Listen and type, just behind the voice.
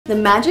The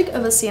magic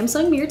of a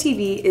Samsung Mirror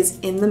TV is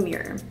in the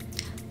mirror.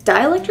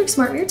 Dielectric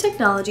Smart Mirror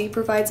technology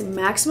provides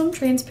maximum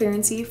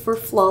transparency for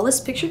flawless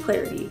picture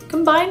clarity,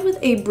 combined with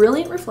a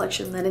brilliant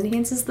reflection that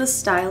enhances the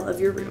style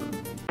of your room.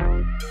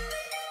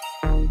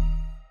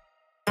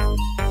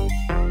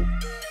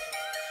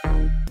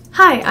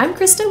 Hi, I'm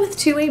Krista with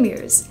Two-Way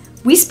Mirrors.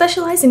 We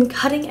specialize in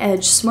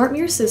cutting-edge smart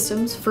mirror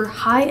systems for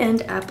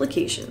high-end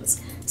applications,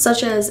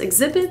 such as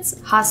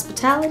exhibits,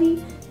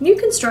 hospitality, new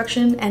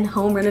construction, and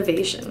home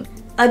renovation.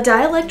 A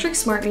dielectric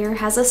smart mirror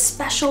has a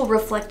special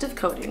reflective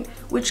coating,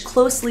 which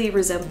closely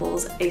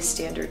resembles a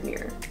standard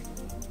mirror.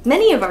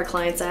 Many of our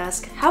clients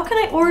ask, how can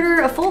I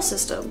order a full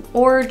system,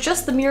 or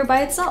just the mirror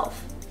by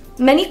itself?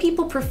 Many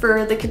people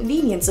prefer the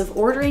convenience of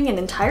ordering an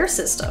entire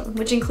system,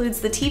 which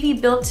includes the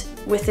TV built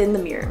within the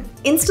mirror.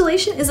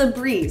 Installation is a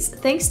breeze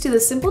thanks to the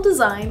simple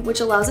design, which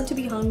allows it to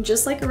be hung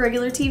just like a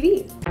regular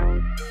TV.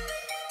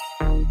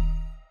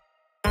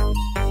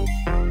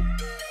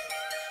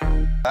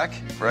 Back,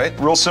 right?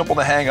 Real simple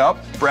to hang up.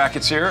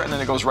 Brackets here, and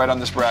then it goes right on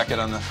this bracket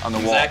on the wall.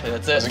 Exactly,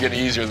 that's it. Doesn't get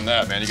any easier than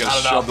that, man. You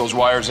gotta shove those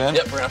wires in.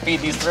 Yep, we're gonna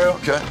feed these through.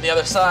 Okay. The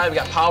other side, we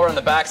got power on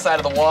the back side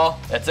of the wall.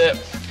 That's it.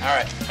 All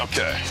right.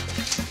 Okay.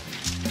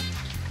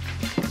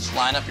 Just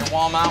line up your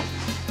wall mount.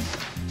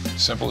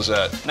 Simple as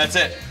that. And that's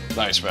it.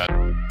 Nice,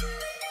 man.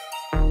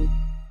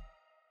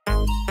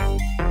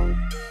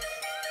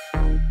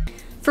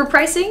 For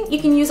pricing,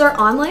 you can use our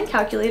online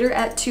calculator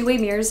at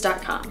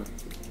twowaymirrors.com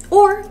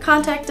or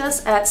contact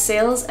us at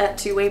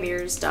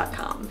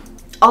sales@twowaymirrors.com.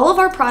 All of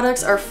our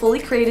products are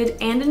fully crated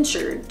and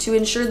insured to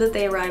ensure that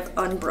they arrive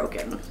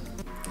unbroken.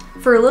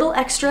 For a little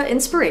extra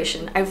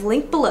inspiration, I've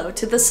linked below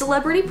to the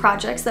celebrity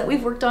projects that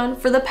we've worked on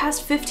for the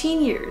past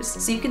 15 years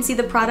so you can see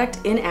the product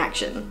in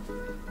action.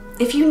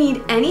 If you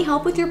need any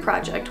help with your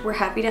project, we're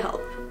happy to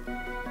help.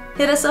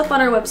 Hit us up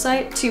on our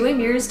website,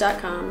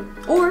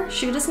 twowaymirrors.com, or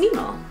shoot us an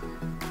email.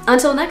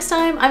 Until next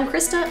time, I'm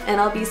Krista,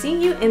 and I'll be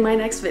seeing you in my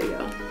next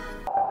video.